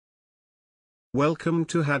Welcome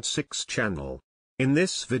to had6 channel. In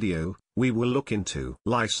this video, we will look into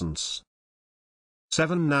license.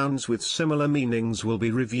 7 nouns with similar meanings will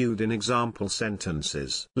be reviewed in example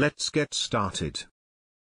sentences. Let's get started.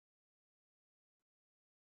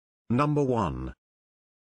 Number 1.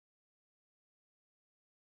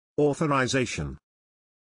 Authorization.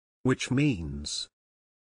 Which means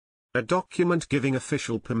a document giving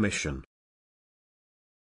official permission.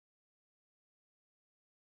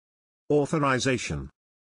 Authorization.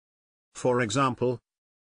 For example,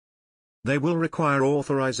 they will require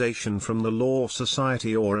authorization from the law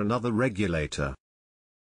society or another regulator.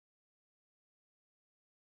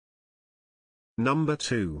 Number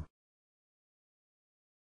 2.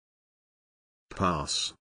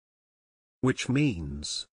 Pass. Which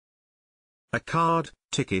means a card,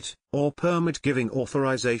 ticket, or permit giving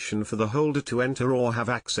authorization for the holder to enter or have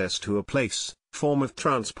access to a place, form of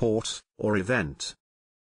transport, or event.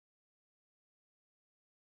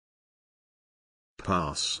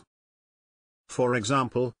 Pass. For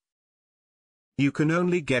example, you can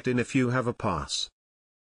only get in if you have a pass.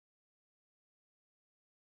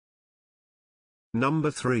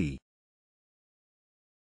 Number 3.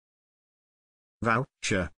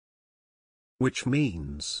 Voucher. Which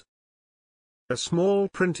means a small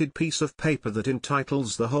printed piece of paper that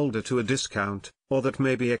entitles the holder to a discount, or that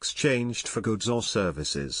may be exchanged for goods or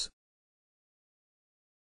services.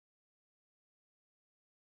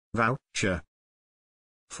 Voucher.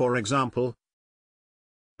 For example,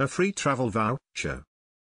 a free travel voucher.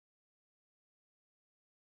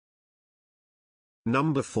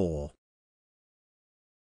 Number 4.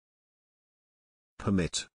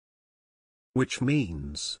 Permit. Which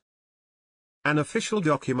means an official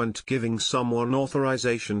document giving someone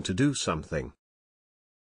authorization to do something.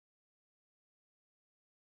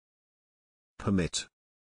 Permit.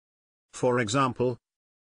 For example,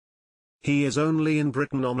 he is only in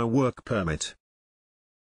Britain on a work permit.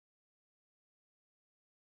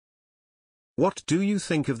 What do you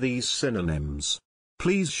think of these synonyms?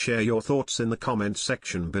 Please share your thoughts in the comment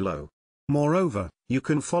section below. Moreover, you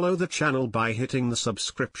can follow the channel by hitting the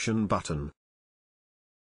subscription button.